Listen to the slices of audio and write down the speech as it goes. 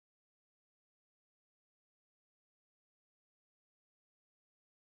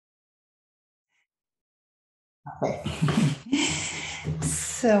Okay.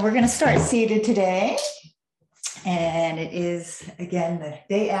 So we're going to start seated today. And it is, again, the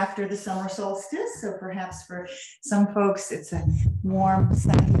day after the summer solstice. So perhaps for some folks, it's a warm,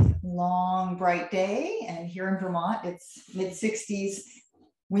 sunny, long, bright day. And here in Vermont, it's mid-60s,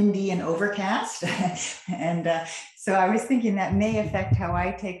 windy and overcast. And so I was thinking that may affect how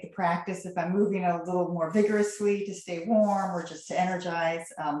I take the practice. If I'm moving a little more vigorously to stay warm or just to energize,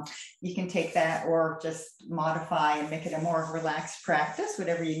 you can take that or just modify and make it a more relaxed practice,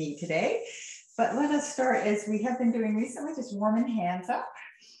 whatever you need today. But let us start as we have been doing recently, just warming hands up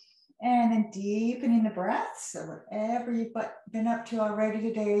and then deepening the breath. So whatever you've been up to already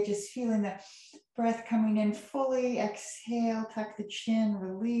today, just feeling the breath coming in fully. Exhale, tuck the chin,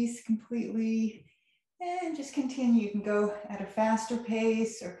 release completely, and just continue. You can go at a faster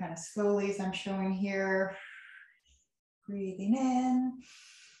pace or kind of slowly as I'm showing here. Breathing in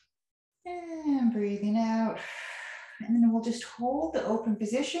and breathing out. And then we'll just hold the open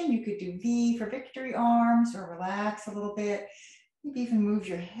position. You could do V for victory arms or relax a little bit. Maybe even move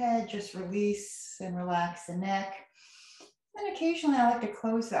your head, just release and relax the neck. And occasionally I like to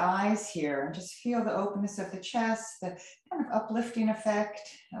close the eyes here and just feel the openness of the chest, the kind of uplifting effect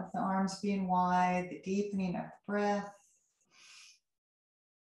of the arms being wide, the deepening of the breath.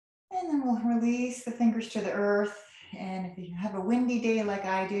 And then we'll release the fingers to the earth. And if you have a windy day like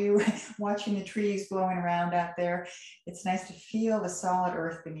I do, watching the trees blowing around out there, it's nice to feel the solid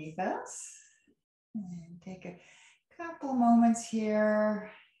earth beneath us. And take a couple moments here.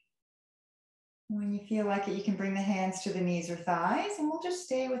 When you feel like it, you can bring the hands to the knees or thighs, and we'll just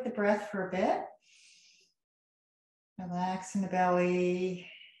stay with the breath for a bit. Relaxing the belly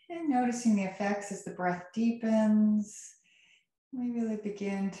and noticing the effects as the breath deepens. We really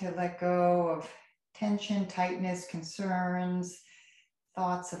begin to let go of tension, tightness, concerns,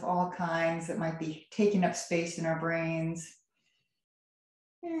 thoughts of all kinds that might be taking up space in our brains.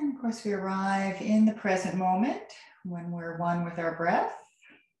 And of course, we arrive in the present moment when we're one with our breath.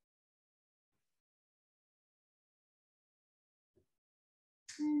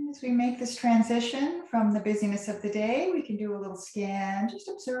 And as we make this transition from the busyness of the day, we can do a little scan, just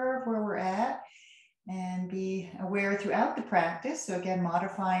observe where we're at and be aware throughout the practice. So again,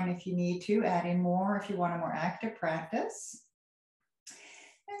 modifying if you need to, add in more if you want a more active practice.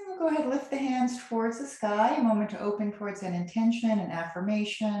 And we'll go ahead and lift the hands towards the sky, a moment to open towards an intention, an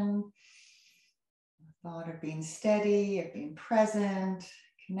affirmation, a thought of being steady, of being present,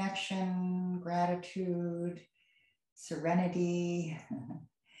 connection, gratitude, serenity,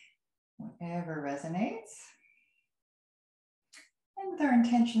 whatever resonates. And with our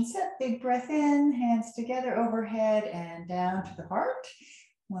intention set, big breath in, hands together overhead and down to the heart.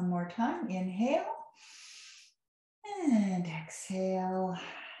 One more time, inhale and exhale.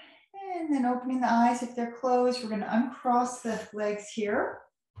 And then opening the eyes if they're closed, we're going to uncross the legs here.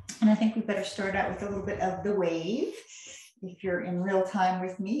 And I think we better start out with a little bit of the wave. If you're in real time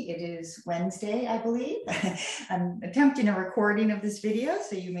with me, it is Wednesday, I believe. I'm attempting a recording of this video,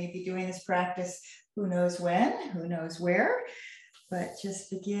 so you may be doing this practice who knows when, who knows where. But just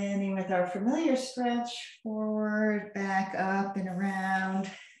beginning with our familiar stretch, forward, back, up, and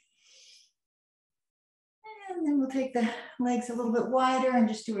around. And then we'll take the legs a little bit wider and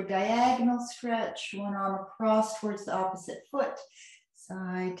just do a diagonal stretch, one arm across towards the opposite foot,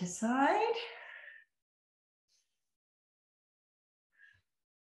 side to side.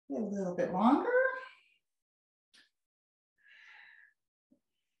 A little bit longer.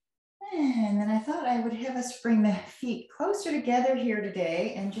 And then I thought I would have us bring the feet closer together here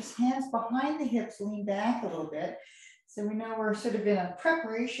today and just hands behind the hips, lean back a little bit. So we know we're sort of in a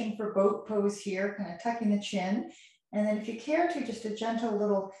preparation for boat pose here, kind of tucking the chin. And then if you care to, just a gentle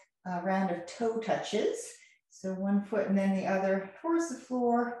little round of toe touches. So one foot and then the other towards the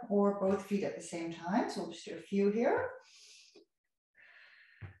floor or both feet at the same time. So we'll just do a few here.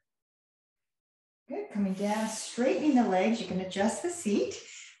 Good, coming down, straightening the legs. You can adjust the seat.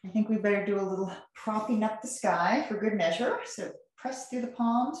 I think we better do a little propping up the sky for good measure. So press through the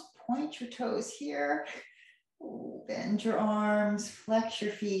palms, point your toes here. Ooh, bend your arms, flex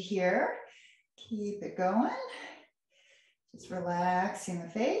your feet here. Keep it going. Just relaxing the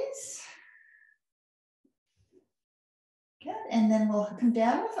face. Good, and then we'll come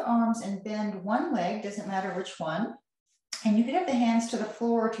down with the arms and bend one leg, doesn't matter which one. And you can have the hands to the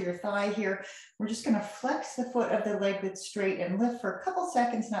floor, to your thigh here. We're just going to flex the foot of the leg that's straight and lift for a couple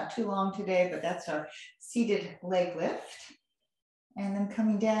seconds, not too long today, but that's our seated leg lift. And then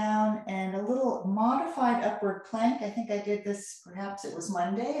coming down and a little modified upward plank. I think I did this, perhaps it was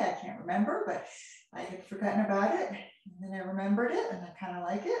Monday, I can't remember, but I had forgotten about it. And then I remembered it and I kind of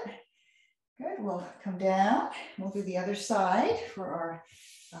like it. Good, we'll come down. We'll do the other side for our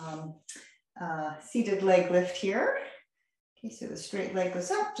seated leg lift here. Okay, so the straight leg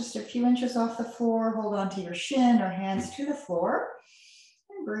goes up just a few inches off the floor. Hold on to your shin or hands to the floor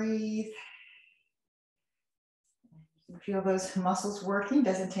and breathe. You can feel those muscles working.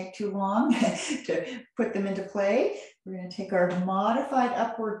 Doesn't take too long to put them into play. We're going to take our modified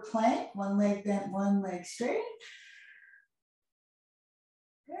upward plank, one leg bent, one leg straight.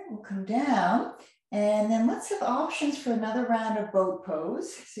 Good, we'll come down. And then let's have options for another round of boat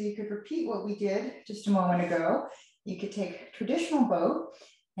pose. So you could repeat what we did just a moment ago. You could take traditional boat,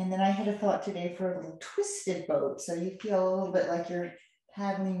 and then I had a thought today for a little twisted boat. So you feel a little bit like you're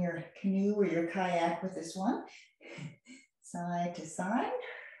paddling your canoe or your kayak with this one. Side to side.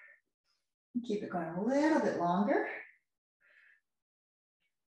 Keep it going a little bit longer.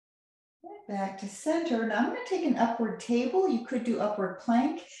 Back to center. Now I'm going to take an upward table. You could do upward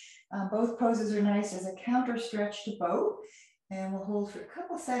plank. Both poses are nice as a counter stretch to boat. And we'll hold for a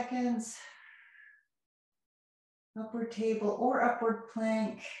couple seconds. Upward table or upward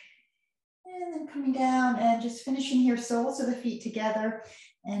plank. And then coming down and just finishing here, soles of the feet together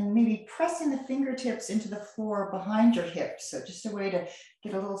and maybe pressing the fingertips into the floor behind your hips. So just a way to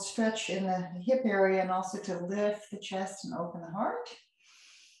get a little stretch in the hip area and also to lift the chest and open the heart.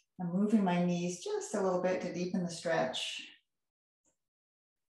 I'm moving my knees just a little bit to deepen the stretch.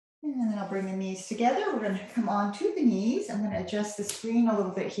 And then I'll bring the knees together. We're going to come on to the knees. I'm going to adjust the screen a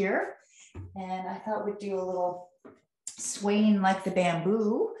little bit here. And I thought we'd do a little swaying like the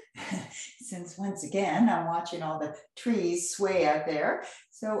bamboo, since once again, I'm watching all the trees sway out there.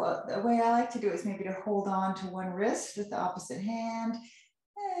 So the way I like to do it is maybe to hold on to one wrist with the opposite hand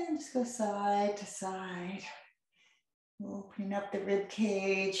and just go side to side, opening up the rib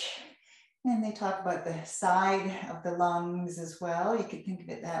cage. And they talk about the side of the lungs as well. You could think of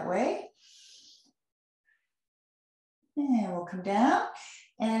it that way. And we'll come down.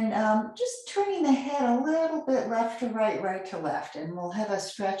 And just turning the head a little bit left to right, right to left. And we'll have a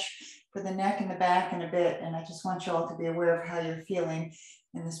stretch for the neck and the back in a bit. And I just want you all to be aware of how you're feeling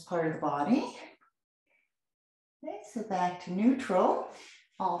in this part of the body. Okay, so back to neutral.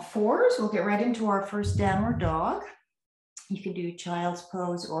 All fours. We'll get right into our first downward dog. You can do child's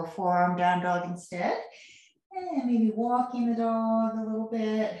pose or forearm down dog instead. And maybe walking the dog a little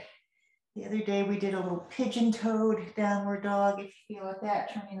bit. The other day we did a little pigeon-toed downward dog, if you feel like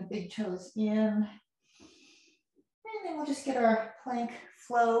that, turning the big toes in. And then we'll just get our plank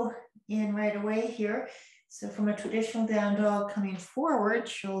flow in right away here. So from a traditional down dog, coming forward,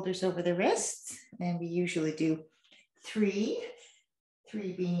 shoulders over the wrists, and we usually do 3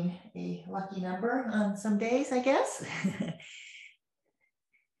 being a lucky number on some days, I guess. Okay,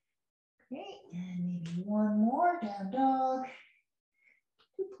 and maybe one more, down dog.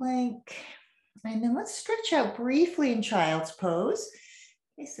 Plank. And then let's stretch out briefly in child's pose.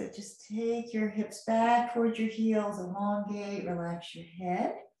 Okay, so just take your hips back towards your heels, elongate, relax your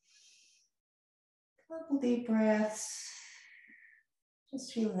head. Couple deep breaths.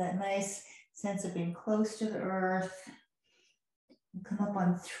 Just feel that nice sense of being close to the earth. And come up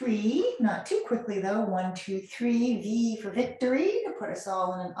on 3, not too quickly though. 1, 2, 3, V for victory, to put us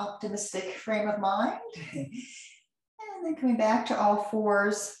all in an optimistic frame of mind. And then coming back to all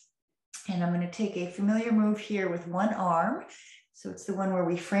fours, and I'm going to take a familiar move here with one arm. So it's the one where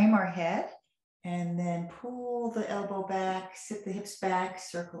we frame our head and then pull the elbow back, sit the hips back,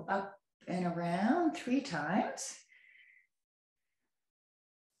 circle up and around 3 times.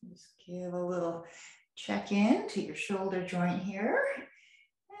 Just give a little check in to your shoulder joint here.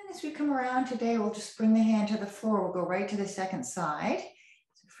 And as we come around today, we'll just bring the hand to the floor. We'll go right to the second side.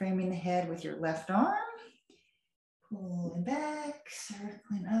 So framing the head with your left arm. Pulling back,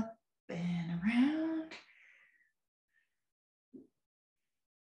 circling up and around.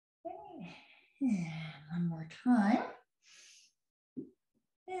 Okay. And one more time.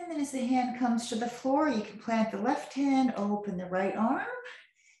 And then as the hand comes to the floor, you can plant the left hand, open the right arm.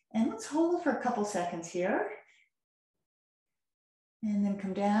 And let's hold for a couple seconds here. And then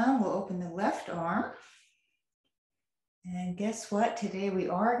come down, we'll open the left arm. And guess what? Today we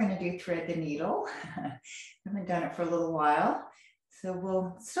are going to do thread the needle. I haven't done it for a little while. So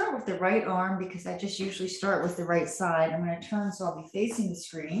we'll start with the right arm because I just usually start with the right side. I'm going to turn so I'll be facing the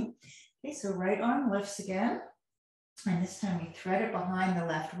screen. Okay, so right arm lifts again. And this time we thread it behind the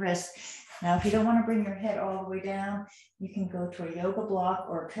left wrist. Now, if you don't want to bring your head all the way down, you can go to a yoga block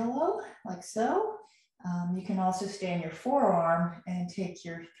or a pillow like so. You can also stay on your forearm and take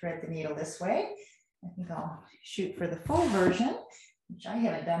your thread the needle this way. I think I'll shoot for the full version, which I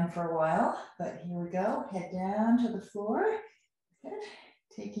haven't done for a while, but here we go. Head down to the floor. Good.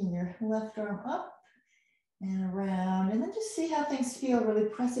 taking your left arm up and around, and then just see how things feel, really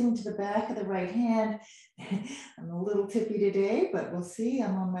pressing into the back of the right hand. I'm a little tippy today, but we'll see.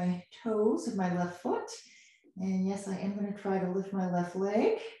 I'm on my toes of my left foot. And yes, I am going to try to lift my left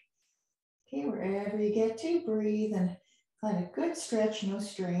leg. Okay, wherever you get to, breathe and find a good stretch, no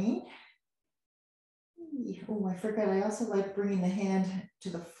strain. Oh, I forgot, I also like bringing the hand to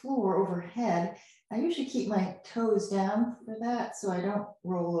the floor overhead. I usually keep my toes down for that so I don't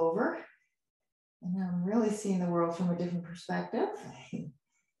roll over. And I'm really seeing the world from a different perspective. Okay,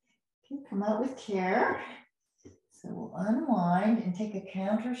 come out with care. So we'll unwind and take a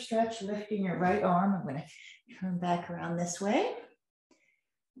counter stretch, lifting your right arm. I'm going to turn back around this way.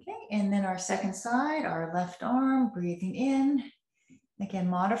 Okay, and then our second side, our left arm, breathing in. Again,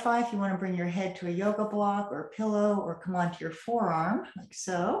 modify if you want to bring your head to a yoga block or a pillow or come onto your forearm, like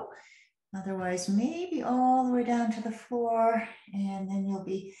so. Otherwise, maybe all the way down to the floor, and then you'll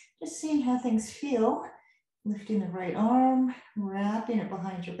be just seeing how things feel. Lifting the right arm, wrapping it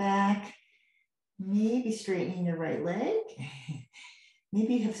behind your back, maybe straightening your right leg.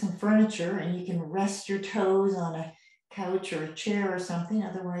 Maybe you have some furniture and you can rest your toes on a couch or a chair or something.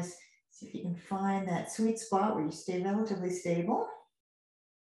 Otherwise, see if you can find that sweet spot where you stay relatively stable.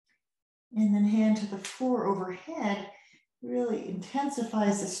 And then hand to the floor overhead really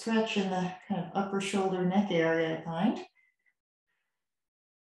intensifies the stretch in the kind of upper shoulder neck area, I find.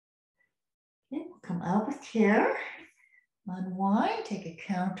 Okay, we'll come out with care. Unwind, take a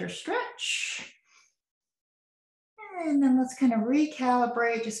counter stretch. And then let's kind of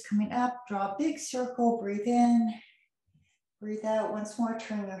recalibrate, just coming up, draw a big circle, breathe in, breathe out once more,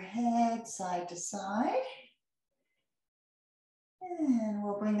 turn your head side to side. And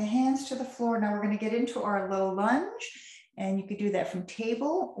we'll bring the hands to the floor. Now we're going to get into our low lunge, and you could do that from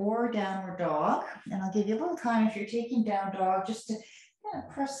table or downward dog. And I'll give you a little time if you're taking down dog, just to kind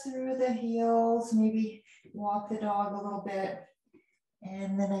of press through the heels, maybe walk the dog a little bit.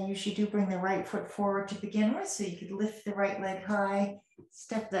 And then I usually do bring the right foot forward to begin with, so you could lift the right leg high,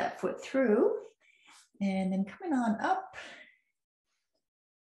 step that foot through, and then coming on up.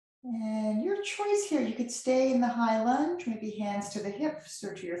 And your choice here, you could stay in the high lunge, maybe hands to the hips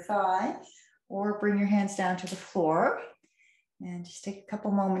or to your thigh, or bring your hands down to the floor. And just take a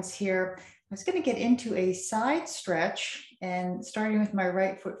couple moments here. I was going to get into a side stretch, and starting with my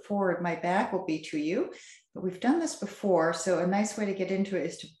right foot forward, my back will be to you. But we've done this before, so a nice way to get into it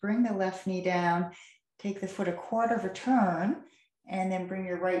is to bring the left knee down, take the foot a quarter of a turn, and then bring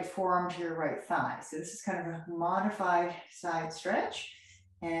your right forearm to your right thigh. So this is kind of a modified side stretch.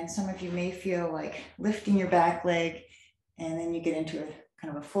 And some of you may feel like lifting your back leg, and then you get into a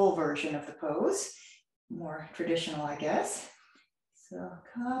kind of a full version of the pose, more traditional, I guess. So a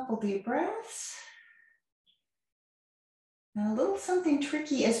couple deep breaths. Now a little something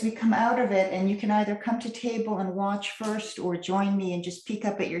tricky as we come out of it, and you can either come to table and watch first or join me and just peek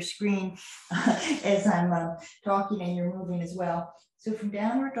up at your screen as I'm talking and you're moving as well. So from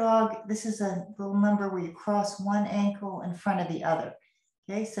downward dog, this is a little number where you cross one ankle in front of the other.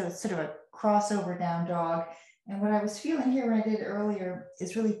 Okay, so it's sort of a crossover down dog. And what I was feeling here when I did it earlier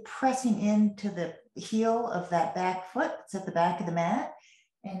is really pressing into the heel of that back foot. It's at the back of the mat.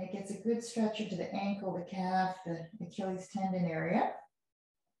 And it gets a good stretch into the ankle, the calf, the Achilles tendon area.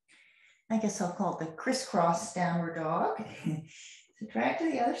 I guess I'll call it the crisscross downward dog. So drag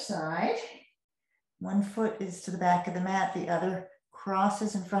to the other side. One foot is to the back of the mat. The other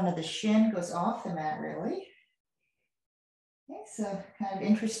crosses in front of the shin, goes off the mat really. Okay, so kind of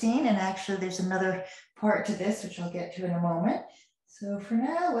interesting. And actually there's another part to this, which I'll get to in a moment. So for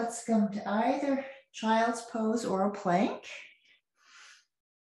now, let's come to either child's pose or a plank.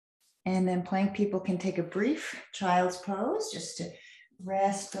 And then plank people can take a brief child's pose just to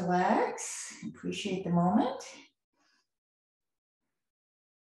rest, relax, appreciate the moment.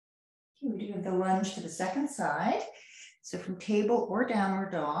 Okay, we do have the lunge to the second side. So from table or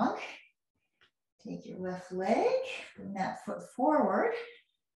downward dog, take your left leg, bring that foot forward.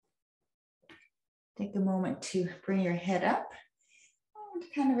 Take a moment to bring your head up and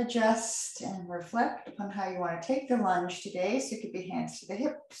kind of adjust and reflect upon how you want to take the lunge today. So it could be hands to the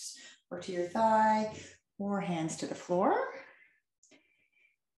hips or to your thigh or hands to the floor.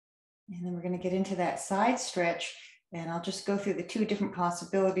 And then we're going to get into that side stretch, and I'll just go through the two different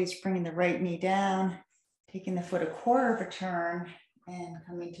possibilities, bringing the right knee down, taking the foot a quarter of a turn and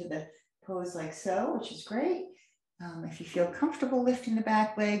coming to the pose like so, which is great. If you feel comfortable lifting the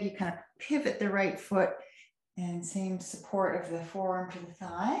back leg, you kind of pivot the right foot and same support of the forearm to the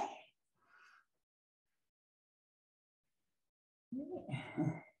thigh.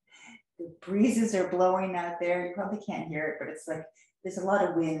 The breezes are blowing out there. You probably can't hear it, but it's like there's a lot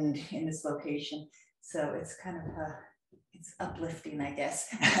of wind in this location. So it's kind of, it's uplifting, I guess.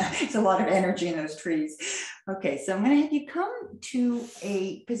 It's a lot of energy in those trees. Okay, so I'm gonna have you come to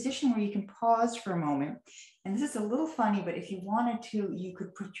a position where you can pause for a moment. And this is a little funny, but if you wanted to, you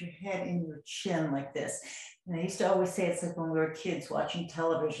could put your head in your chin like this. And I used to always say it's like when we were kids watching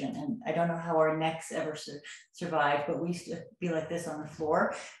television, and I don't know how our necks ever survived, but we used to be like this on the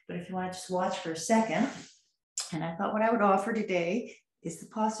floor. But if you want to just watch for a second, and I thought what I would offer today is the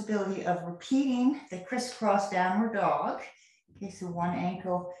possibility of repeating the crisscross downward dog. Okay, so one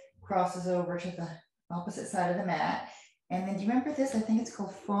ankle crosses over to the opposite side of the mat. And then do you remember this? I think it's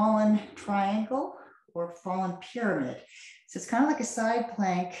called fallen triangle or fallen pyramid. So it's kind of like a side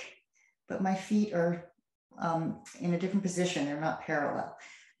plank, but my feet are in a different position. They're not parallel.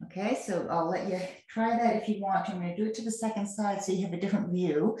 Okay, so I'll let you try that if you want to. I'm going to do it to the second side so you have a different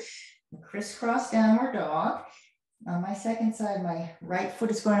view. The crisscross downward dog. On my second side, my right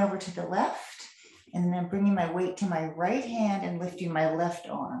foot is going over to the left, and then I'm bringing my weight to my right hand and lifting my left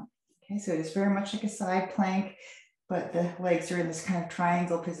arm. Okay, so it is very much like a side plank, but the legs are in this kind of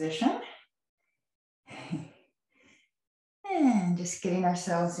triangle position. And just getting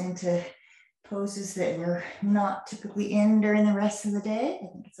ourselves into poses that we're not typically in during the rest of the day. I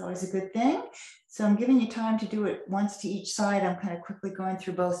think it's always a good thing. So I'm giving you time to do it once to each side. I'm kind of quickly going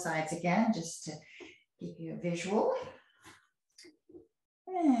through both sides again, just to give you a visual.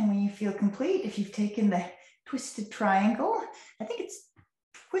 And when you feel complete, if you've taken the twisted triangle, I think it's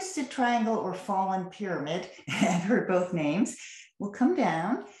twisted triangle or fallen pyramid, I've heard both names, we'll come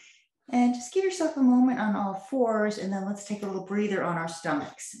down and just give yourself a moment on all fours, and then let's take a little breather on our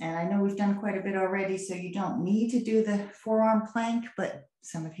stomachs. And I know we've done quite a bit already, so you don't need to do the forearm plank, but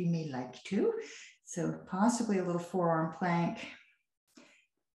some of you may like to. So possibly a little forearm plank.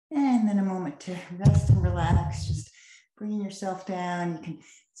 And then a moment to rest and relax, just bringing yourself down. You can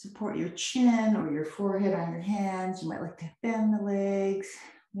support your chin or your forehead on your hands. You might like to bend the legs,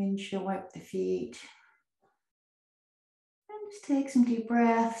 windshield wipe the feet. And just take some deep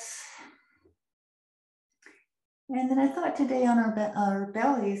breaths. And then I thought today on our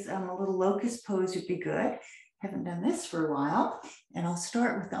bellies, a little locust pose would be good. Haven't done this for a while. And I'll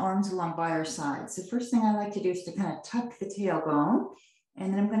start with the arms along by our sides. So first thing I like to do is to kind of tuck the tailbone.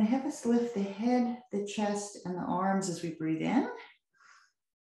 And then I'm going to have us lift the head, the chest, and the arms as we breathe in.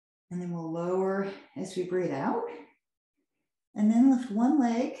 And then we'll lower as we breathe out. And then lift one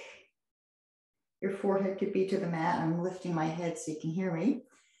leg. Your forehead could be to the mat. I'm lifting my head so you can hear me.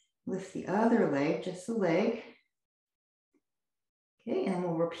 Lift the other leg, just the leg. Okay, and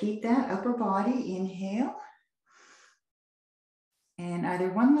we'll repeat that. Upper body, inhale. And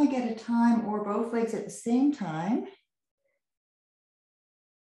either one leg at a time or both legs at the same time.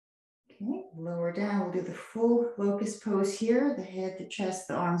 Okay, lower down, we'll do the full locust pose here, the head, the chest,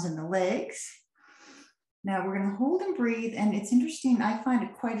 the arms, and the legs. Now we're gonna hold and breathe, and it's interesting, I find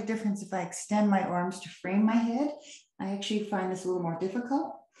it quite a difference if I extend my arms to frame my head. I actually find this a little more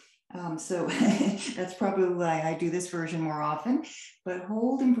difficult. So that's probably why I do this version more often, but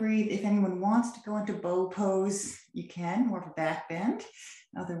hold and breathe. If anyone wants to go into bow pose, you can, more of a back bend.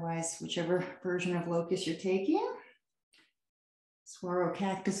 Otherwise, whichever version of locust you're taking. Saguaro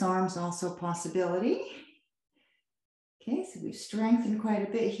cactus arms, also a possibility. Okay, so we've strengthened quite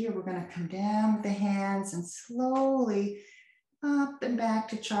a bit here. We're going to come down with the hands and slowly up and back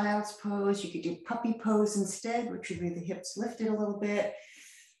to child's pose. You could do puppy pose instead, which would be the hips lifted a little bit,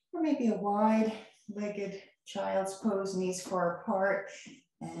 or maybe a wide-legged child's pose, knees far apart,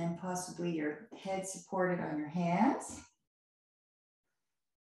 and possibly your head supported on your hands.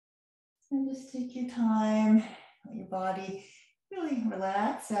 And just take your time, let your body really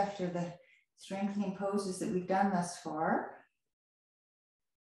relax after the strengthening poses that we've done thus far.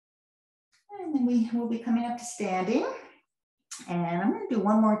 And then we will be coming up to standing. And I'm going to do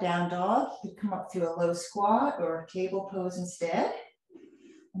one more down dog. You could come up through a low squat or table pose instead.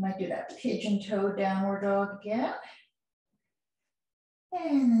 I might do that pigeon toe downward dog again.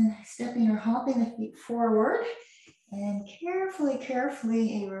 And then stepping or hopping the feet forward. And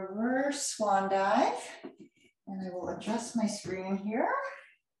carefully a reverse swan dive. And I will adjust my screen here.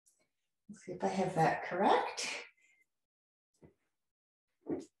 Let's see if I have that correct.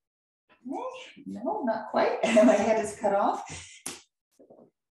 Okay. No, not quite. My head is cut off.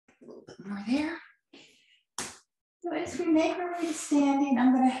 A little bit more there. So as we make our way to standing,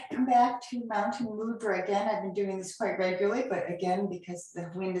 I'm going to come back to mountain mudra again. I've been doing this quite regularly, but again, because the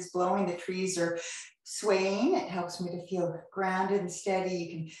wind is blowing, the trees are swaying, it helps me to feel grounded and steady. You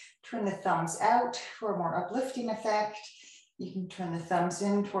can turn the thumbs out for a more uplifting effect. You can turn the thumbs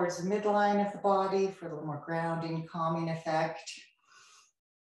in towards the midline of the body for a little more grounding, calming effect.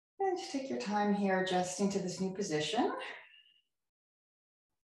 And just take your time here adjusting to this new position.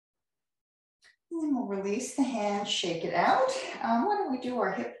 And then we'll release the hand, shake it out. Why don't we do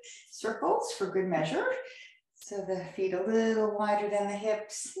our hip circles for good measure? So the feet a little wider than the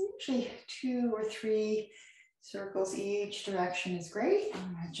hips, usually 2 or 3 circles each direction is great.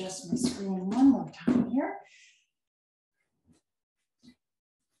 I'm gonna adjust my screen one more time here.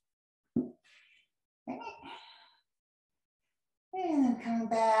 Okay. And then coming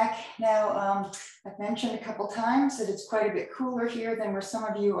back. Now, I've mentioned a couple times that it's quite a bit cooler here than where some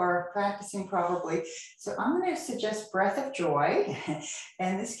of you are practicing probably. So I'm going to suggest breath of joy.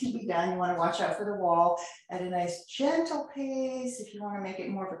 And this can be done, you want to watch out for the wall, at a nice gentle pace if you want to make it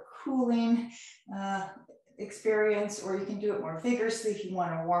more of a cooling experience, or you can do it more vigorously if you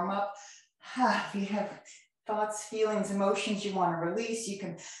want to warm up. If you have thoughts, feelings, emotions you want to release, you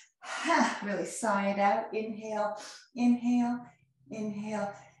can really sigh it out. Inhale, inhale. Inhale,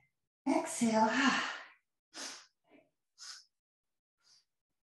 exhale.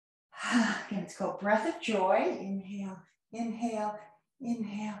 Again, it's called breath of joy. Inhale, inhale,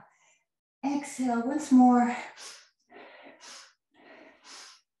 inhale. Exhale once more.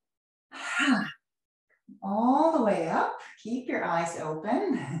 All the way up. Keep your eyes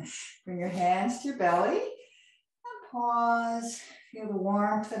open. Bring your hands to your belly. And pause. Feel the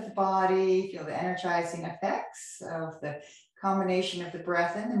warmth of the body. Feel the energizing effects of the combination of the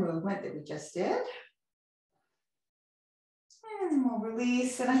breath and the movement that we just did. And we'll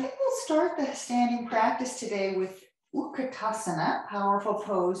release. And I think we'll start the standing practice today with Utkatasana, powerful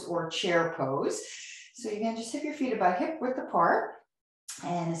pose or chair pose. So you can just have your feet about hip width apart.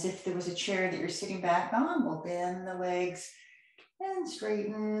 And as if there was a chair that you're sitting back on, we'll bend the legs and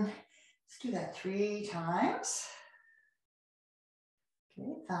straighten. Let's do that 3 times.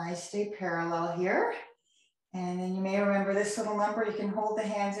 Okay, thighs stay parallel here. And then you may remember this little number. You can hold the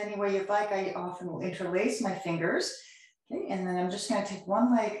hands any way you'd like. I often will interlace my fingers. Okay, and then I'm just going to take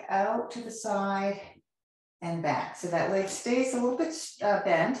one leg out to the side and back. So that leg stays a little bit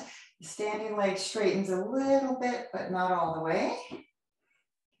bent. The standing leg straightens a little bit, but not all the way.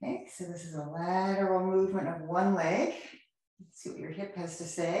 Okay, so this is a lateral movement of one leg. Let's see what your hip has to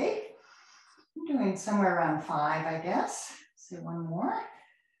say. I'm doing somewhere around 5, I guess. So one more.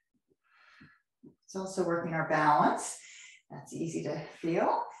 It's also working our balance. That's easy to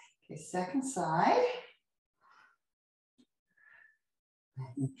feel. Okay, second side.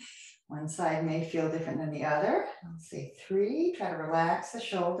 One side may feel different than the other. I'll say 3. Try to relax the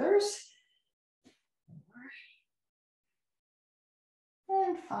shoulders. 4.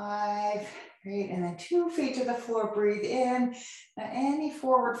 And 5. Great. And then 2 feet to the floor. Breathe in. Now, any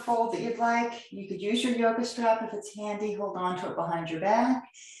forward fold that you'd like. You could use your yoga strap if it's handy. Hold on to it behind your back.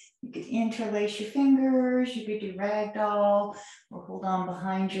 You could interlace your fingers, you could do ragdoll, or hold on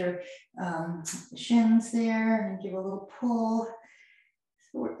behind your shins there and give a little pull.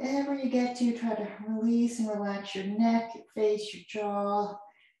 So wherever you get to, try to release and relax your neck, your face, your jaw.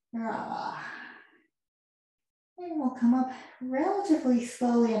 And we'll come up relatively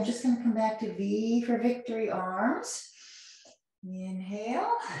slowly. I'm just going to come back to V for victory arms.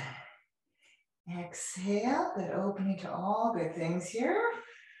 Inhale. Exhale. Good opening to all good things here.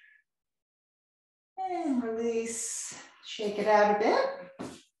 And release, shake it out a bit.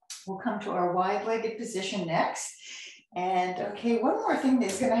 We'll come to our wide-legged position next. And okay, one more thing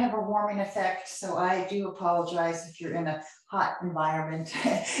that's going to have a warming effect. So I do apologize if you're in a hot environment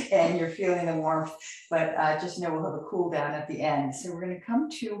and you're feeling the warmth, but just know we'll have a cool down at the end. So we're going to come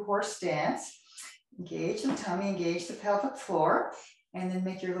to horse stance. Engage the tummy, engage the pelvic floor, and then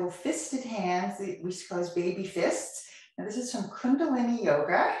make your little fisted hands that we call as baby fists. Now this is from Kundalini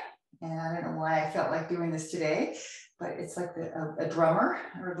Yoga. And I don't know why I felt like doing this today, but it's like a drummer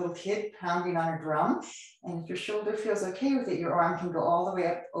or a little kid pounding on a drum. And if your shoulder feels okay with it, your arm can go all the way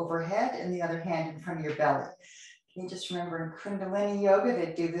up overhead and the other hand in front of your belly. Okay, just remember in Kundalini Yoga,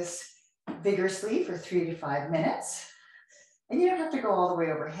 they do this vigorously for 3 to 5 minutes. And you don't have to go all the way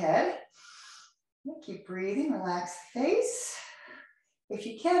overhead. Keep breathing, relax the face. If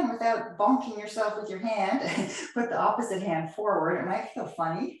you can, without bonking yourself with your hand, put the opposite hand forward. It might feel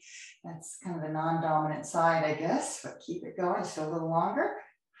funny. That's kind of the non-dominant side, I guess, but keep it going just a little longer.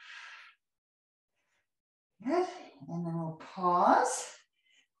 Good. And then we'll pause.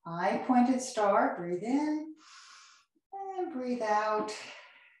 Eye pointed star, breathe in and breathe out.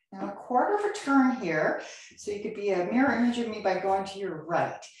 Now a quarter of a turn here. So you could be a mirror image of me by going to your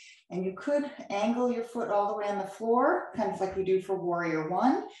right. And you could angle your foot all the way on the floor, kind of like we do for Warrior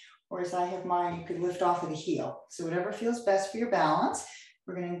One, or as I have mine, you could lift off of the heel. So whatever feels best for your balance.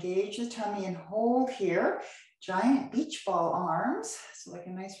 We're going to engage the tummy and hold here. giant beach ball arms. So like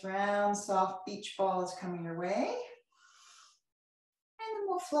a nice round, soft beach ball is coming your way. And then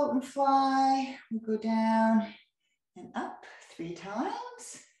we'll float and fly. We'll go down and up 3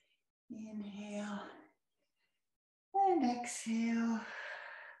 times. Inhale and exhale.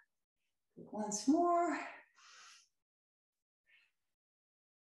 Once more.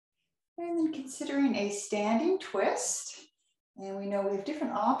 And then considering a standing twist. And we know we have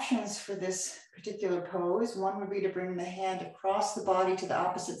different options for this particular pose. One would be to bring the hand across the body to the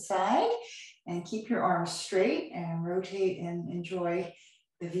opposite side and keep your arms straight and rotate and enjoy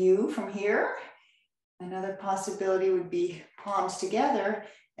the view from here. Another possibility would be palms together,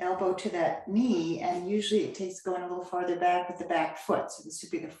 elbow to that knee, and usually it takes going a little farther back with the back foot. So this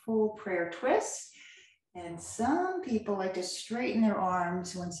would be the full prayer twist. And some people like to straighten their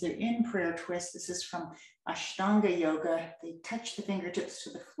arms once they're in prayer twist. This is from Ashtanga Yoga. They touch the fingertips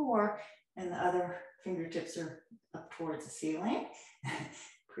to the floor and the other fingertips are up towards the ceiling.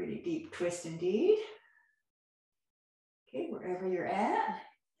 Pretty deep twist indeed. Okay, wherever you're at,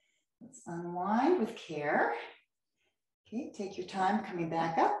 let's unwind with care. Okay, take your time coming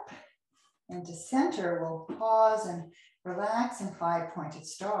back up. And to center, we'll pause and relax in 5-pointed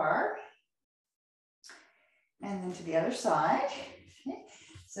star. And then to the other side. Okay.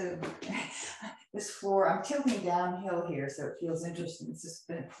 So this floor, I'm tilting downhill here, so it feels interesting. It's just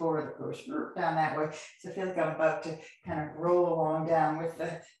the floor that goes down that way. So I feel like I'm about to kind of roll along down with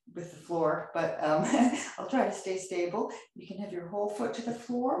the floor, but I'll try to stay stable. You can have your whole foot to the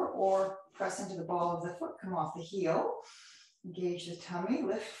floor or press into the ball of the foot, come off the heel. Engage the tummy,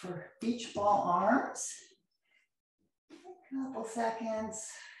 lift for beach ball arms. A couple seconds.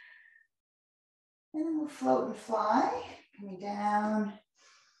 And then we'll float and fly, coming down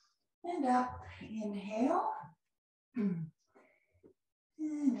and up. Inhale. And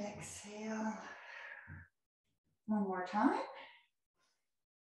exhale. One more time.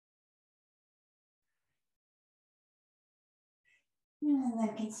 And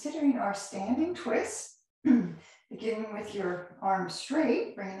then considering our standing twist, beginning with your arms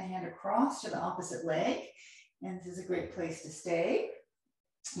straight, bringing the hand across to the opposite leg. And this is a great place to stay.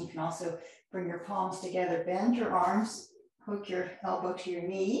 You can also bring your palms together, bend your arms, hook your elbow to your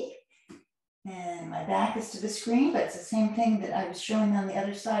knee. And my back is to the screen, but it's the same thing that I was showing on the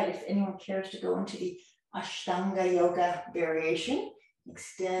other side. If anyone cares to go into the Ashtanga Yoga variation,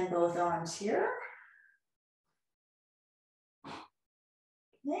 extend both arms here.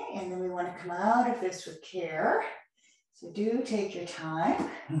 Okay, and then we want to come out of this with care. So do take your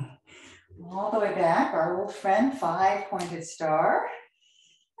time. All the way back, our old friend, 5-pointed star.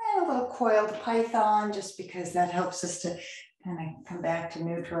 And a little coiled python, just because that helps us to kind of come back to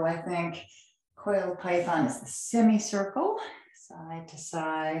neutral, I think. Coiled python is the semicircle, side to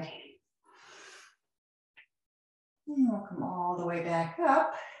side. And we'll come all the way back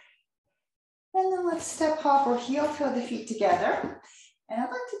up. And then let's step, hop, or heel toe the feet together. And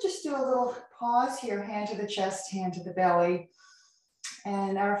I'd like to just do a little pause here, hand to the chest, hand to the belly.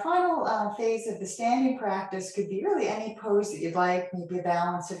 And our final phase of the standing practice could be really any pose that you'd like, maybe a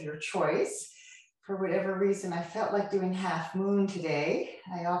balance of your choice. For whatever reason, I felt like doing half moon today.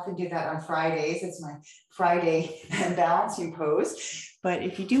 I often do that on Fridays. It's my Friday balancing pose. But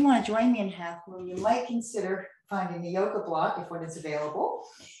if you do want to join me in half moon, you might consider finding the yoga block if one is available.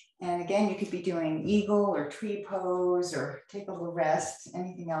 And again, you could be doing eagle or tree pose or take a little rest,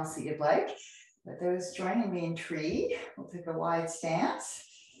 anything else that you'd like. But those joining me in tree, we'll take a wide stance.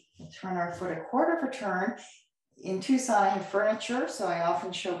 We'll turn our foot a quarter of a turn. In Tucson, I have furniture, so I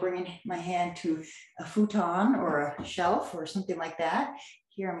often show bringing my hand to a futon or a shelf or something like that.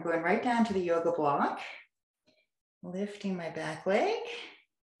 Here, I'm going right down to the yoga block, lifting my back leg.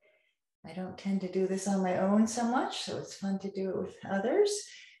 I don't tend to do this on my own so much, so it's fun to do it with others.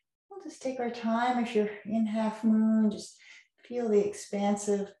 We'll just take our time. If you're in half moon, just feel the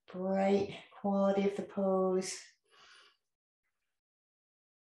expansive, bright quality of the pose.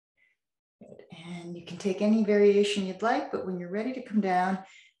 Good. And you can take any variation you'd like, but when you're ready to come down,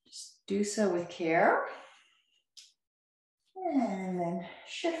 just do so with care. And then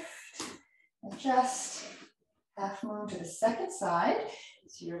shift, adjust, half moon to the second side.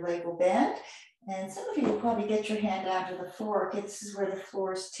 So your leg will bend. And some of you will probably get your hand down to the floor. Okay, this is where the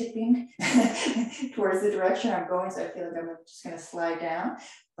floor is tipping towards the direction I'm going. So I feel like I'm just going to slide down,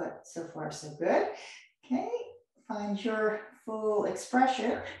 but so far so good. Okay, find your full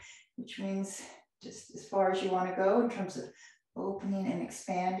expression, which means just as far as you want to go in terms of opening and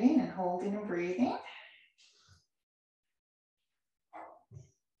expanding and holding and breathing.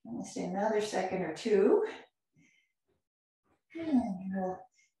 I'm going to stay another second or two. And we'll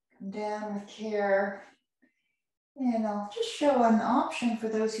come down with care. And I'll just show an option for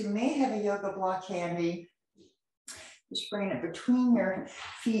those who may have a yoga block handy. Just bring it between your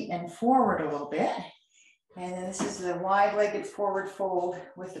feet and forward a little bit. And then this is a wide-legged forward fold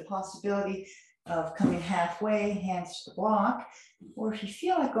with the possibility of coming halfway, hands to the block. Or if you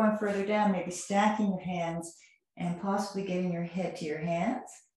feel like going further down, maybe stacking your hands and possibly getting your head to your hands.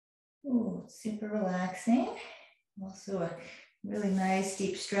 Ooh, super relaxing. Also a really nice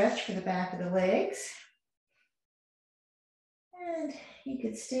deep stretch for the back of the legs. And you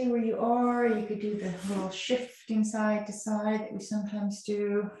could stay where you are. You could do the little shifting side to side that we sometimes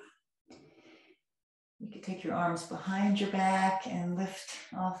do. You could take your arms behind your back and lift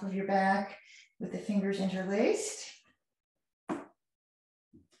off of your back with the fingers interlaced. And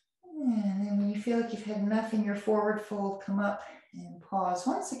then when you feel like you've had enough in your forward fold, come up and pause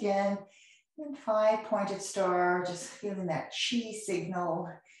once again. And 5 pointed star, just feeling that chi signal,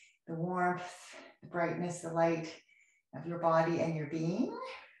 the warmth, the brightness, the light of your body and your being.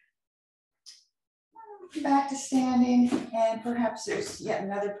 Back to standing, and perhaps there's yet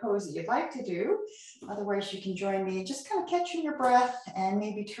another pose that you'd like to do. Otherwise, you can join me just kind of catching your breath and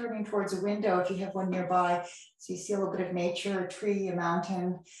maybe turning towards a window if you have one nearby. So you see a little bit of nature, a tree, a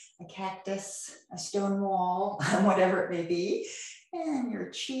mountain, a cactus, a stone wall, whatever it may be. And your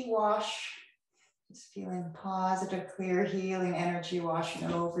chi wash, just feeling positive, clear, healing energy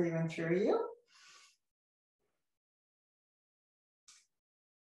washing over you and through you.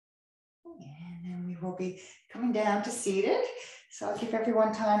 And then we will be coming down to seated. So I'll give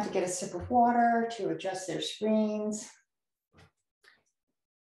everyone time to get a sip of water, to adjust their screens.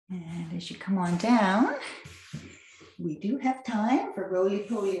 And as you come on down, we do have time for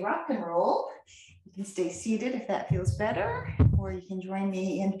roly-poly rock and roll. You can stay seated if that feels better, or you can join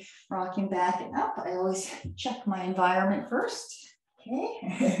me in rocking back and up. I always check my environment first.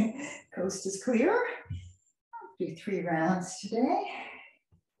 Okay, coast is clear. I'll do 3 rounds today.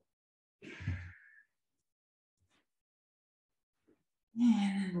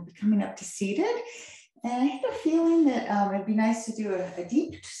 And we'll be coming up to seated. And I had a feeling that it'd be nice to do a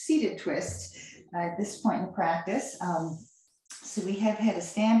deep seated twist at this point in the practice. So we have had a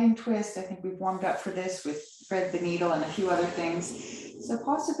standing twist. I think we've warmed up for this with thread the needle and a few other things. So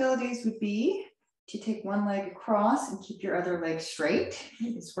possibilities would be to take one leg across and keep your other leg straight.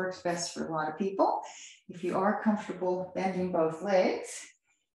 This works best for a lot of people. If you are comfortable bending both legs,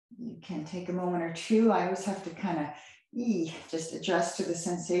 you can take a moment or two. I always have to kind of just adjust to the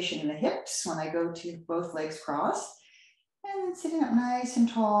sensation in the hips when I go to both legs crossed. And then sitting up nice and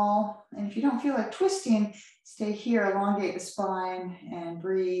tall. And if you don't feel like twisting, stay here, elongate the spine and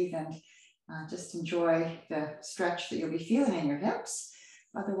breathe and just enjoy the stretch that you'll be feeling in your hips.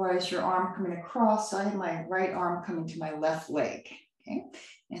 Otherwise, your arm coming across, so I have my right arm coming to my left leg. Okay,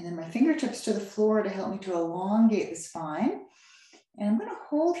 and then my fingertips to the floor to help me to elongate the spine. And I'm going to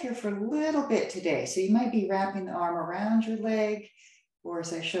hold here for a little bit today. So you might be wrapping the arm around your leg, or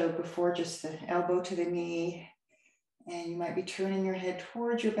as I showed before, just the elbow to the knee. And you might be turning your head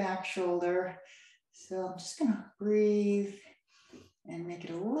towards your back shoulder. So I'm just going to breathe and make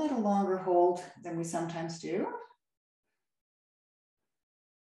it a little longer hold than we sometimes do.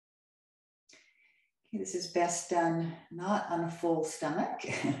 Okay, this is best done not on a full stomach.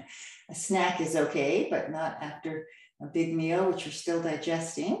 A snack is okay, but not after a big meal, which you're still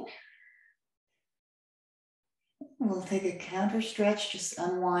digesting. We'll take a counter stretch, just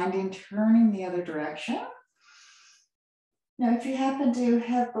unwinding, turning the other direction. Now, if you happen to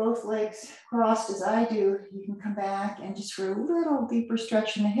have both legs crossed as I do, you can come back and just for a little deeper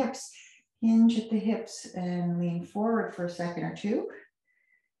stretch in the hips, hinge at the hips and lean forward for a second or two.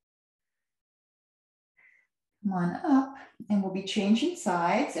 Come on up, and we'll be changing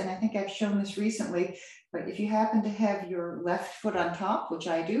sides. And I think I've shown this recently, but if you happen to have your left foot on top, which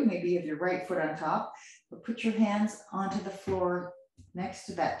I do, maybe you have your right foot on top, but put your hands onto the floor next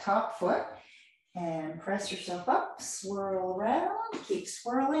to that top foot and press yourself up, swirl around, keep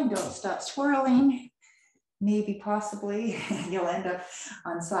swirling, don't stop swirling. Maybe possibly you'll end up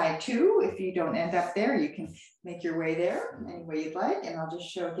on side 2. If you don't end up there, you can make your way there any way you'd like. And I'll just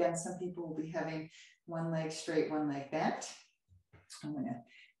show again, some people will be having one leg straight, one leg bent. I'm going to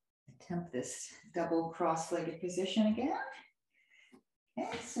attempt this double cross-legged position again.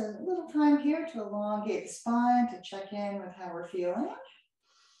 Okay, so a little time here to elongate the spine, to check in with how we're feeling.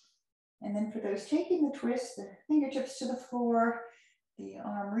 And then for those taking the twist, the fingertips to the floor, the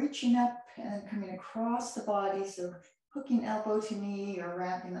arm reaching up and coming across the body. So hooking elbow to knee or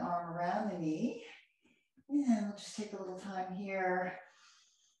wrapping the arm around the knee. And we'll just take a little time here.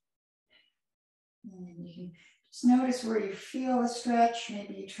 And you can just notice where you feel a stretch.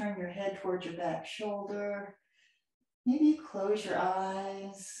 Maybe you turn your head towards your back shoulder. Maybe you close your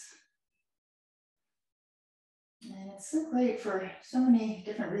eyes. And it's so great for so many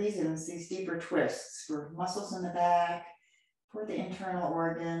different reasons, these deeper twists, for muscles in the back, for the internal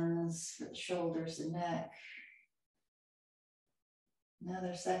organs, for the shoulders and neck.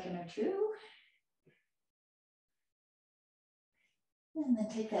 Another second or two. And then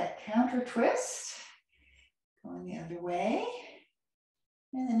take that counter twist, going the other way.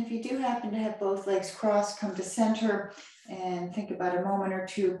 And then if you do happen to have both legs crossed, come to center and think about a moment or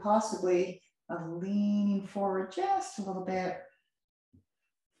two, possibly of leaning forward just a little bit.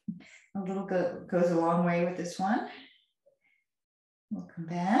 A little goes a long way with this one. We'll come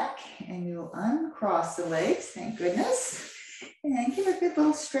back and we will uncross the legs, thank goodness. And give a good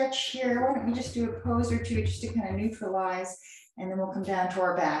little stretch here. Why don't we just do a pose or two just to kind of neutralize, and then we'll come down to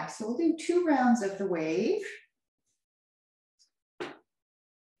our back. So we'll do 2 rounds of the wave.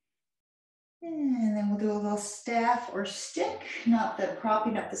 And then we'll do a little staff or stick, not the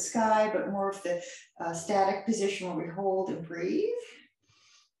propping up the sky, but more of the static position where we hold and breathe.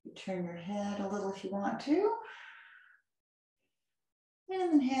 You turn your head a little if you want to.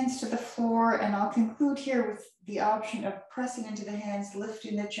 And then hands to the floor, and I'll conclude here with the option of pressing into the hands,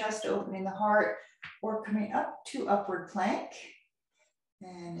 lifting the chest, opening the heart, or coming up to upward plank.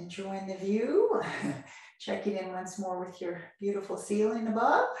 And enjoying the view. Checking in once more with your beautiful ceiling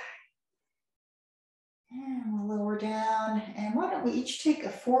above. And we'll lower down, and why don't we each take a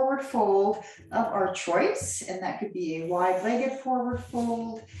forward fold of our choice, and that could be a wide-legged forward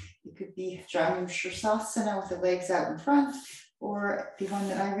fold, it could be Janu Sirsasana with the legs out in front, or the one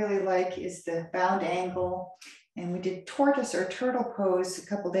that I really like is the bound angle, and we did tortoise or turtle pose a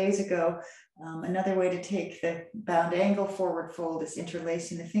couple days ago. Another way to take the bound angle forward fold is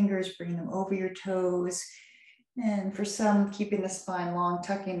interlacing the fingers, bringing them over your toes, and for some, keeping the spine long,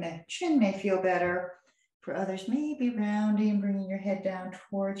 tucking the chin may feel better. For others, maybe rounding, bringing your head down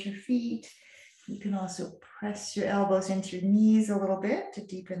towards your feet. You can also press your elbows into your knees a little bit to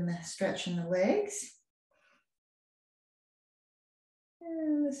deepen the stretch in the legs.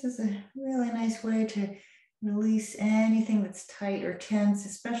 And this is a really nice way to release anything that's tight or tense,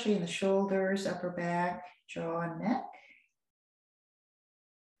 especially in the shoulders, upper back, jaw, and neck.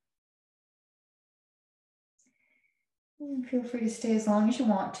 And feel free to stay as long as you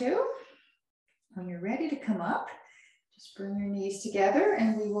want to. When you're ready to come up, just bring your knees together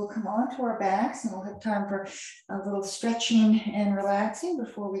and we will come onto our backs, and we'll have time for a little stretching and relaxing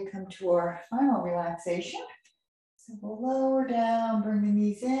before we come to our final relaxation. So we'll lower down, bring the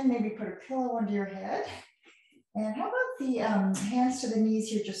knees in, maybe put a pillow under your head. And how about the hands to the knees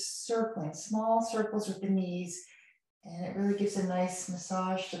here, just circling, small circles with the knees. And it really gives a nice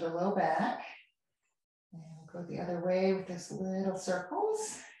massage to the low back. And we'll go the other way with those little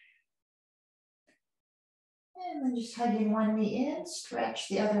circles. And then just hugging one knee in, stretch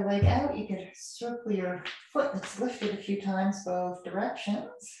the other leg out. You could circle your foot that's lifted a few times both directions.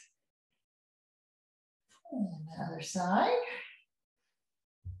 And the other side.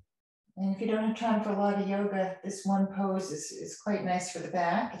 And if you don't have time for a lot of yoga, this one pose is quite nice for the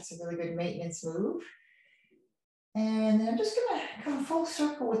back. It's a really good maintenance move. And then I'm just gonna come full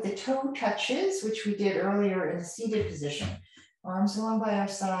circle with the toe touches, which we did earlier in a seated position. Arms along by our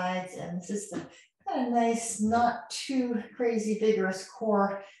sides, and this is the kind of nice, not too crazy vigorous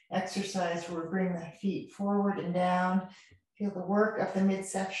core exercise where we bring the feet forward and down. Feel the work of the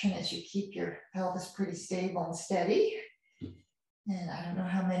midsection as you keep your pelvis pretty stable and steady. And I don't know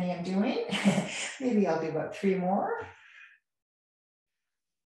how many I'm doing. Maybe I'll do about 3 more.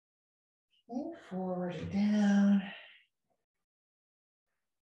 Okay, forward and down.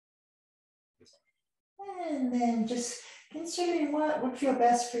 And then just considering what would feel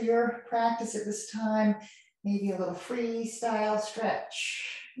best for your practice at this time. Maybe a little freestyle stretch,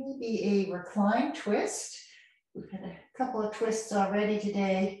 maybe a recline twist. We've had a couple of twists already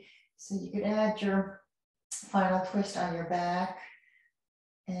today, so you could add your final twist on your back,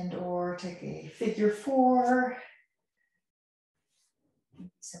 and or take a figure 4,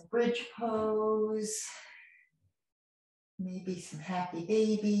 some bridge pose, maybe some happy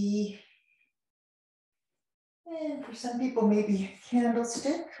baby. And for some people, maybe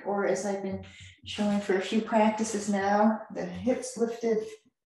candlestick, or as I've been showing for a few practices now, the hips lifted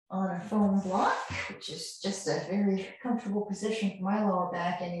on a foam block, which is just a very comfortable position for my lower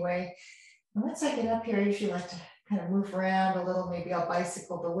back anyway. And once I get up here, I usually like to kind of move around a little. Maybe I'll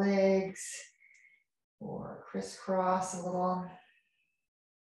bicycle the legs or crisscross a little.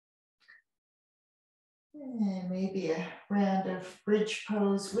 And maybe a round of bridge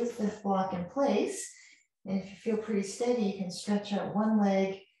pose with the block in place. And if you feel pretty steady, you can stretch out one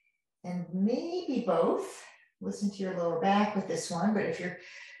leg and maybe both. listen to your lower back with this one, but if you're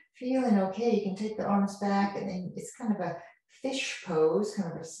feeling okay, you can take the arms back, and then it's kind of a fish pose,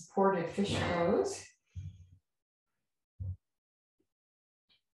 kind of a supported fish pose.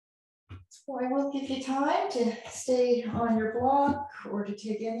 So I will give you time to stay on your block or to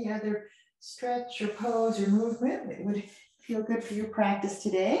take any other stretch or pose or movement that would feel good for your practice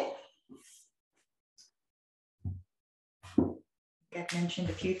today. I've mentioned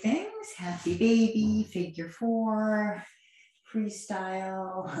a few things: happy baby, figure four,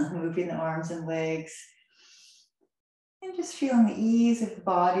 freestyle, moving the arms and legs, and just feeling the ease of the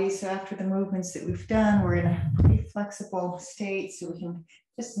body. So after the movements that we've done, we're in a pretty flexible state, so we can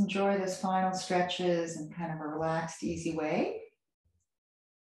just enjoy those final stretches in kind of a relaxed, easy way.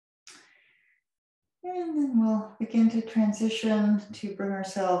 And then we'll begin to transition to bring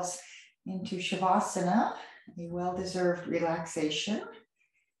ourselves into Shavasana, a well-deserved relaxation.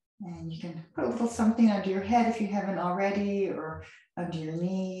 And you can put a little something under your head if you haven't already, or under your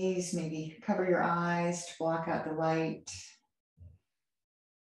knees, maybe cover your eyes to block out the light.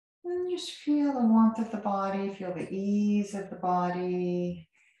 And just feel the warmth of the body, feel the ease of the body,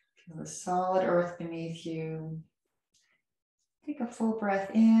 feel the solid earth beneath you. Take a full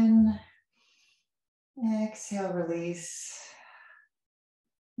breath in, exhale, release.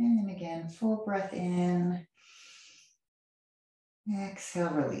 And again, full breath in,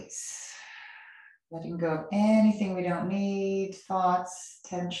 exhale, release. Letting go of anything we don't need, thoughts,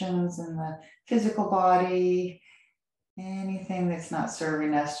 tensions in the physical body, anything that's not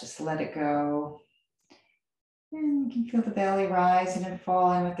serving us, just let it go. And you can feel the belly rising and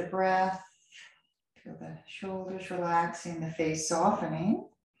falling with the breath. Feel the shoulders relaxing, the face softening.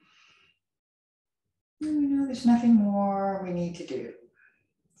 And we know there's nothing more we need to do.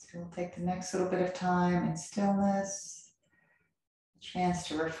 So we'll take the next little bit of time in stillness, a chance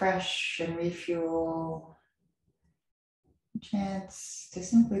to refresh and refuel, a chance to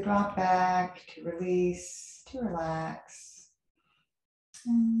simply drop back, to release, to relax,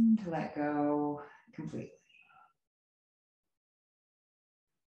 and to let go completely.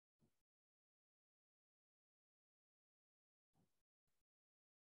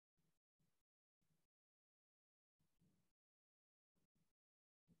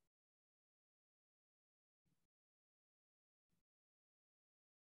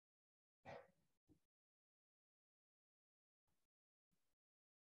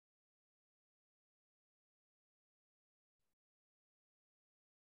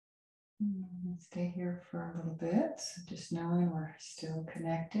 And stay here for a little bit, so just knowing we're still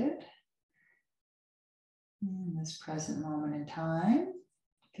connected in this present moment in time,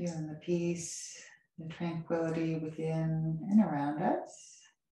 feeling the peace, the tranquility within and around us.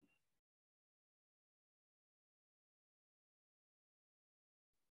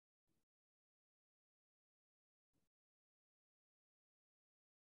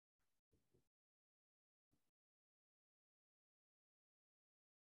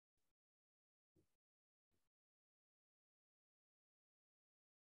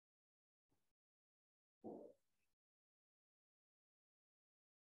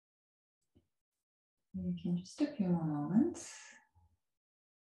 You can just a few more moments.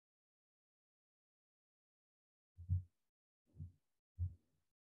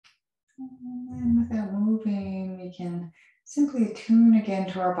 And then without moving, we can simply attune again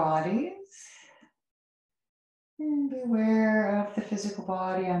to our bodies and be aware of the physical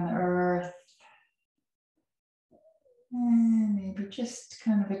body on the earth. And maybe just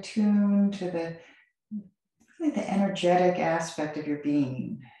kind of attune to really the energetic aspect of your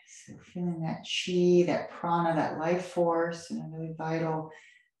being. So feeling that chi, that prana, that life force in a really vital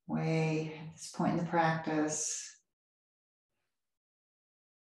way at this point in the practice.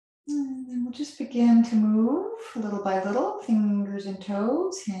 And then we'll just begin to move little by little, fingers and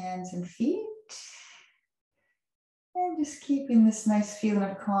toes, hands and feet. And just keeping this nice feeling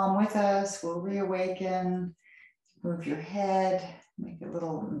of calm with us. We'll reawaken, move your head, make a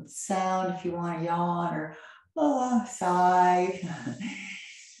little sound if you want to yawn or sigh.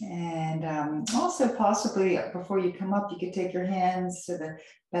 And also possibly before you come up, you could take your hands to the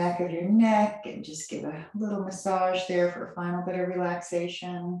back of your neck and just give a little massage there for a final bit of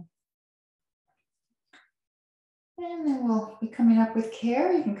relaxation. And then we'll be coming up with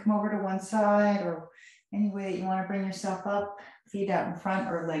care. You can come over to one side or any way that you want to bring yourself up, feet out in front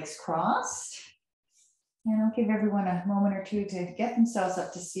or legs crossed. And I'll give everyone a moment or two to get themselves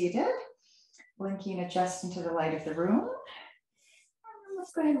up to seated, blinking, adjusting to the light of the room. And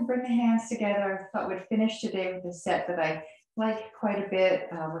let's go ahead and bring the hands together. I thought we'd finish today with a set that I like quite a bit.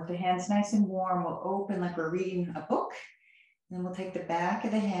 With the hands nice and warm, we'll open like we're reading a book. Then we'll take the back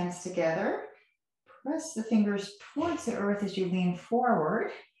of the hands together, Press the fingers towards the earth as you lean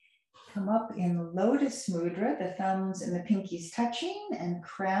forward. Come up in Lotus Mudra, the thumbs and the pinkies touching, and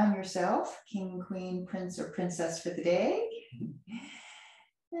crown yourself king, queen, prince, or princess for the day.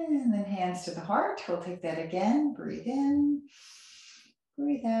 And then hands to the heart. We'll take that again. Breathe in,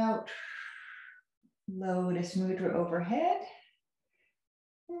 breathe out. Lotus Mudra overhead.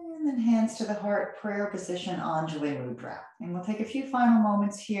 And then hands to the heart, prayer position, Anjali Mudra. And we'll take a few final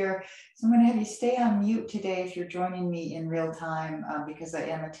moments here. So I'm going to have you stay on mute today if you're joining me in real time, because I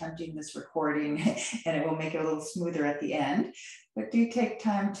am attempting this recording and it will make it a little smoother at the end. But do take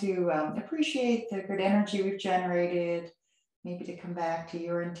time to appreciate the good energy we've generated, maybe to come back to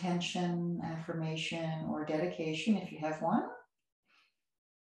your intention, affirmation, or dedication if you have one.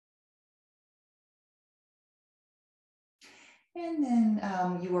 And then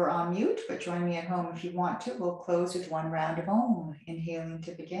you are on mute, but join me at home if you want to. We'll close with one round of Om. Inhaling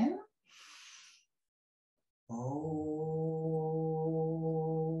to begin.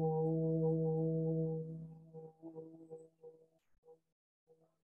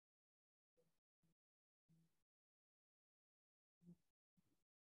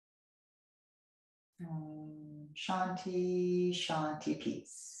 Shanti, Shanti,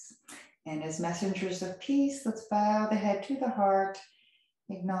 peace. And as messengers of peace, let's bow the head to the heart,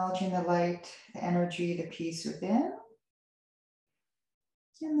 acknowledging the light, the energy, the peace within.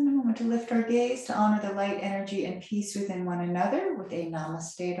 And then a moment to lift our gaze to honor the light, energy, and peace within one another with a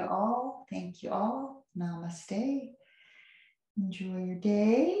namaste to all. Thank you all. Namaste. Enjoy your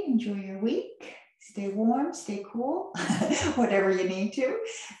day. Enjoy your week. Stay warm, stay cool, whatever you need to.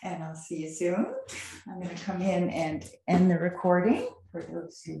 And I'll see you soon. I'm going to come in and end the recording for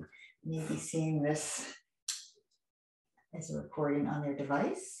those who may be seeing this as a recording on their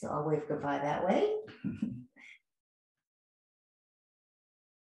device. So I'll wave goodbye that way.